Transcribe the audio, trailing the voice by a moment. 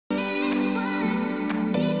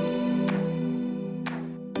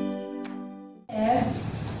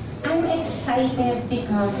excited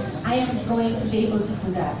because I am going to be able to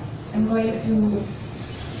do that. I'm going to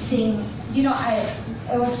sing. You know,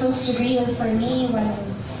 it was so surreal for me when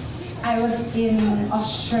I was in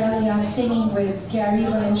Australia singing with Gary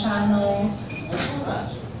Valenciano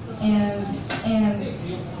and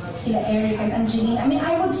sila Eric and Angeline. I mean,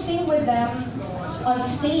 I would sing with them on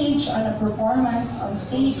stage, on a performance on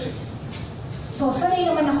stage. So, sanay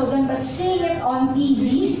naman ako doon, but seeing it on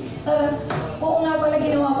TV, oo nga pala,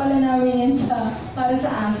 ginawa pala namin yun para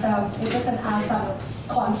sa ASAP. It was an ASAP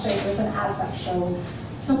concert, it was an ASAP show.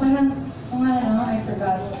 So, parang, oh nga, no, I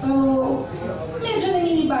forgot. So, medyo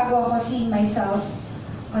naninibago ako seeing myself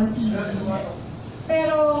on TV.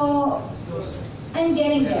 Pero, I'm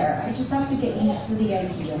getting there. I just have to get used to the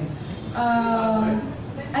idea.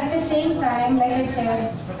 At the same time, like I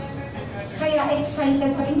said, kaya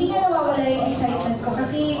excited pa. Hindi nga nawawala yung excitement ko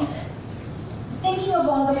kasi thinking of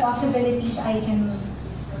all the possibilities I can,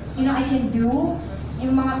 you know, I can do.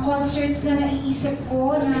 Yung mga concerts na naiisip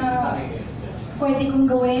ko na pwede kong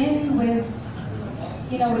gawin with,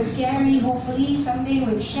 you know, with Gary, hopefully someday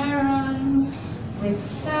with Sharon, with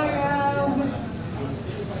Sarah, with,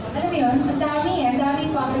 alam mo yun, ang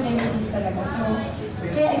daming possibilities talaga. So,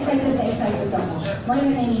 kaya excited na excited ako, more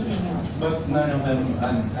than anything else. But none of them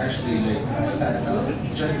actually like stand out.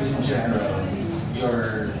 Just in general,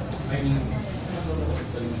 you're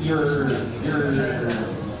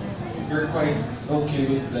quite okay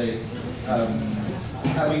with like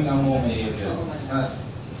having a moment with it.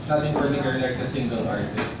 Not in particular like a single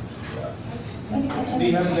artist. Do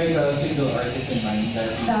you have like a single artist in mind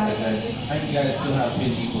that I'm glad to have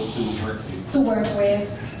been able to work with? To work with?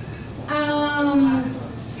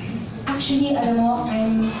 Actually, alam mo,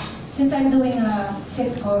 since I'm doing a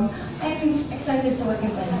sitcom, I'm excited to work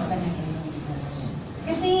with VELASQUEZ.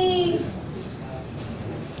 Kasi,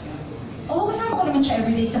 kasama ko naman siya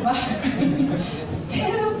everyday sa bahay.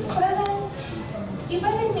 Pero parang, iba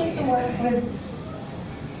rin yun to work with,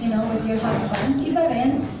 you know, with your husband. Iba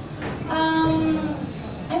rin.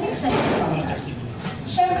 I'm excited about that.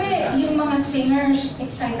 Siyempre, yung mga singers,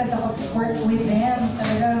 excited ako to work with them.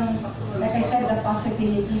 Talagang, like I said, the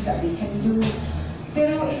possibilities that we can do.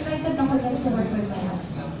 Pero excited ako din to work with my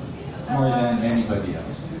husband. More than anybody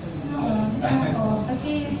else. Oo.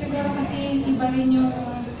 Kasi siguro kasi iba rin yung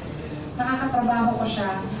nakakatrabaho ko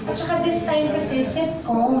siya. At saka this time kasi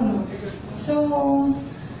sitcom. So,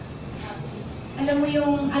 alam mo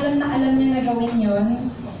yung alam niya na gawin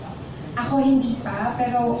yun. Ako hindi pa,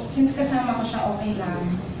 pero since kasama ko siya, okay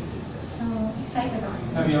lang. So, excited ako.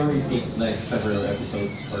 Have you already taped like several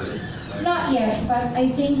episodes for it? Not yet, but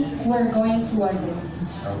I think we're going to already.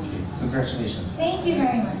 Okay. Congratulations. Thank you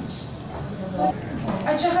very much. So,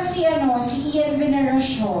 at saka si Ian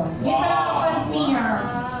Veneracion. Hindi pa lang ako confirm.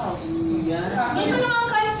 Hindi pa lang ako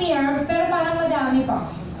confirm, pero parang madami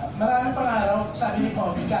pa. Marami pang araw, sabi ni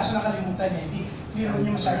Poppy, kaso nakalimutan niya, hindi rin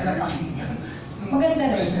niya masyado napakinggan.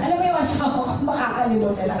 Maganda rin. Alam mo yung asawa ko,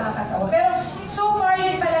 makakalimutan, nakakatawa. Pero so far,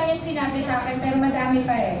 yun pa lang yung sinabi sa akin, pero madami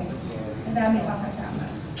pa eh. Madami pang kasama.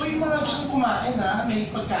 So yung mga gustong kumain ha, may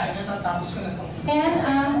pagkain na tatapos ka na itong.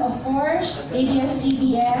 And of course,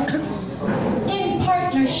 ABS-CBN, in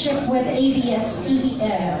partnership with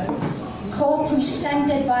ABS-CBN,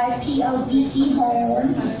 co-presented by PLDT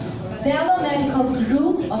Home, Bello Medical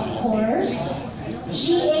Group, of course,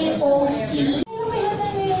 GAOC.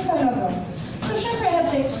 So, syempre, I have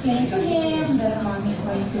to explain to him that mom is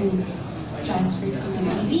going to transfer to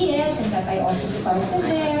ABS and that I also started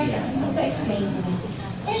there. I have to explain to him.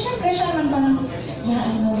 Eh, syempre, siya naman parang, yeah,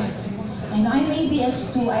 I know, I'm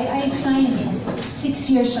ABS too. I signed 6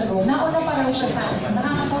 years ago. Nauna pa raw siya sa akin.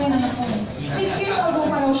 Nakakatawa yung anak ko. 6 years ago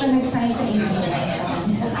pa raw siya nag-sign sa ABS.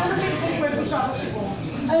 Ano yung kwento sa ako ko?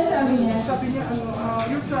 Ano sabi niya? Sabi niya,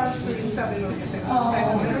 you're transferring, sabi niya kasi,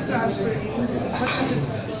 you're transferring, but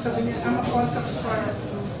sabi niya, I'm a contacts for...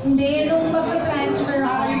 Hindi, nung magka-transfer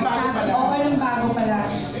ako, oo, nung bago pala.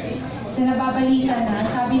 Sinababalita na,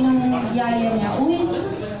 sabi ng yaya niya, uy,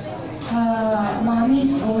 mommy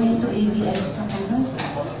is going to ABS.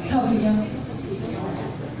 Sabi niya,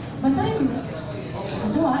 but I'm,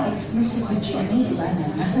 exclusive with GMA, di ba?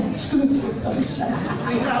 Exclusive to siya.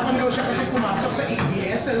 Nahirapan daw siya kasi pumasok sa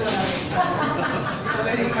ABS,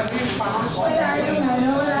 wala yung pass.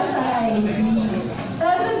 Wala siya ID.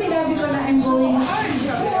 Tapos nung sinabi ko na I'm going,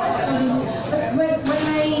 but when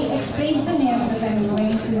I explained to him that I'm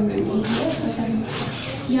going to ABS, I said,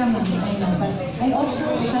 yeah, mommy, I know, but I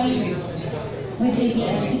also signed with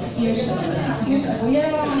ABS 6 years ago. 6 years ago,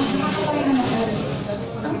 yeah, nakakapay na ako.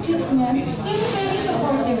 Ang cute niya. He's very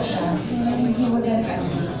supportive siya. He wouldn't,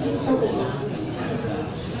 it's so cute.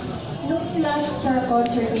 Nung last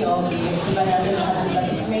concert ni Ogie, di ba natin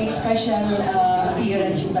may special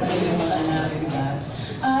appearance yung tatlo yung mga anak, di ba?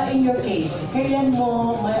 In your case, kailan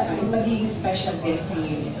mo magiging special guest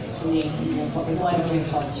si Nate in one of your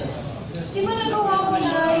concerts? Di ba nagawa ko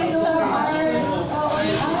na yun sa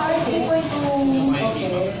ang art 3.2?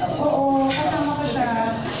 Okay. Oo, kasama ko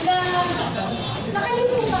siya.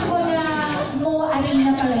 Nakalimutan ko na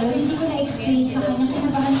arena pala yun. Hindi ko na-explain sa kanya.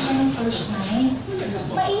 Kinabahan siya ng first night.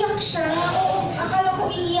 Maiyak siya. Oo, akala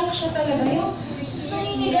ko iiyak siya talaga. Yung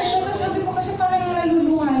naniniga siya. Tapos sabi ko kasi parang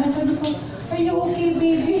naluluha na. Sabi ko, are you okay,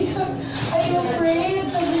 baby? Are you afraid?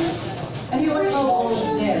 Sabi ko, and he was so old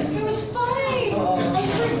then? He was fine. I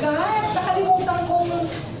forgot. Nakalimutan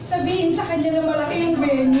kong sabihin sa kanya na malaki yung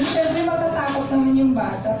venue. Siyempre matatakot naman yung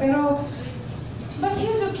bata. Pero, but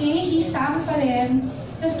he was okay. He sang pa rin.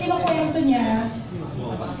 Tapos kinukwento niya,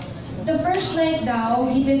 the first night daw,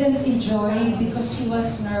 he didn't enjoy because he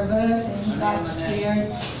was nervous and he got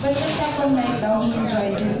scared. But the second night daw, he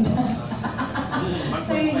enjoyed it.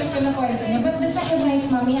 So yun yung kinukwento niya. But the second night,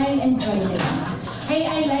 Mommy, I enjoyed it.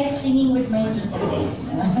 I like singing with my titas.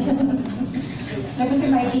 Tapos si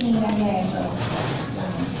Mikey tinignan niya eh. So.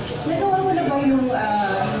 Nagawa mo na ba yung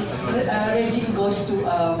Regine Goes to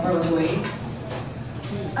Broadway?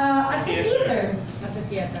 At the theater. At the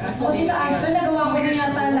theater. O, Tita Astor, nagawa ko na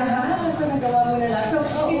yata lahat. So, nagawa mo na lahat. So,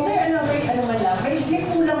 is there another, ano man lang, may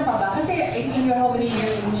kulang pa ba? Kasi in your how many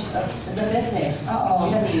years in the business? Oo.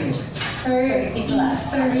 Ilan years? 30 plus.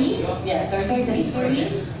 30? Yeah, 33.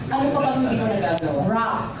 30? Ano pa bang hindi mo nagagawa?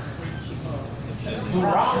 Rock.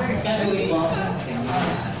 Rock? Gagawin mo?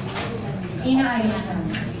 Inaayos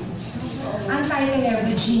namin. Ang title ay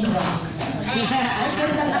Regine Rocks. Ganda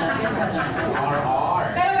na, ganda na.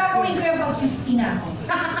 Pero gagawin ko yung pag 50 na ako.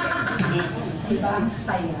 Diba? Ang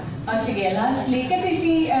saya. Sige, lastly, kasi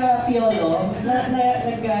si Piolo,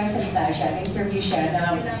 nagsalita siya, na-interview siya na,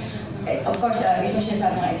 of course, isa siya sa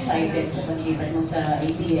mga excited sa paglipat mo sa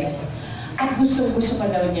ABS. At gusto pa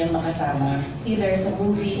daw niyang makasama, either sa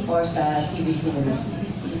movie or sa TV series.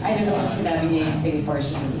 I don't know kung sinabi niya yung sa'yo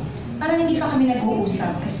personally. Parang hindi pa kami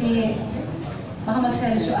nag-uusap kasi baka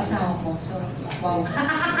magselos yung asawa ko. So, wow.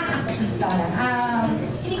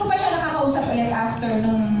 Hindi ko pa siya nakakausap ulit after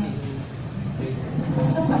nung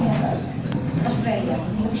saan pa yan? Australia.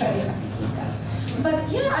 Hindi ko siya ulit nakikita. But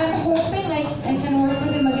yeah, I'm hoping I can work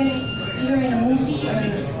with him again either in a movie or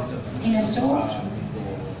in a show.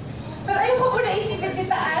 Pero ayoko ko na isipin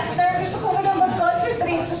Tita Astor. Gusto ko muna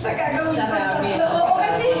mag-concentrate sa gagawin ko. Oo,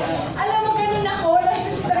 kasi alam mo ganun ako,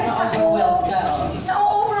 nasa-stress ako.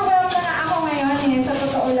 Na-overwhelmed na ako ngayon sa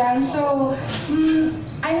totoo lang. So,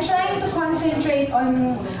 I'm trying to concentrate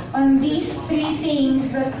on these 3 things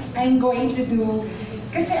that I'm going to do.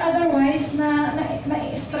 Kasi otherwise,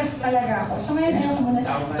 na-stress talaga ako. So ngayon, ayoko muna.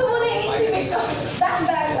 Ito muna yung isipin ko.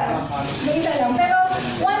 Dahan-dahan lang. May isa lang. Pero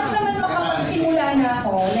once naman makapagsimula na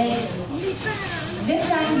ako, like, this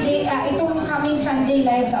Sunday, itong coming Sunday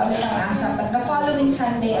live na ulit ang ASAP, but the following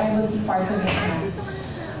Sunday, I will be part of it na.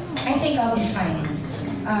 I think I'll be fine.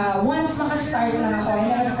 Once makastart lang ako,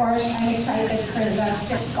 and then of course, I'm excited for the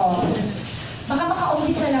sitcom. Baka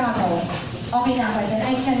maka-umpisa lang ako, okay na ako, then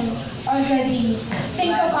I can already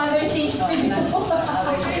think of other things to do.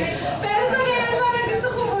 Pero sa ngayon, parang gusto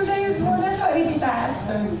ko muna yun muna. Sorry, Tita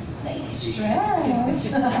Astor.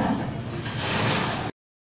 Nai-stress.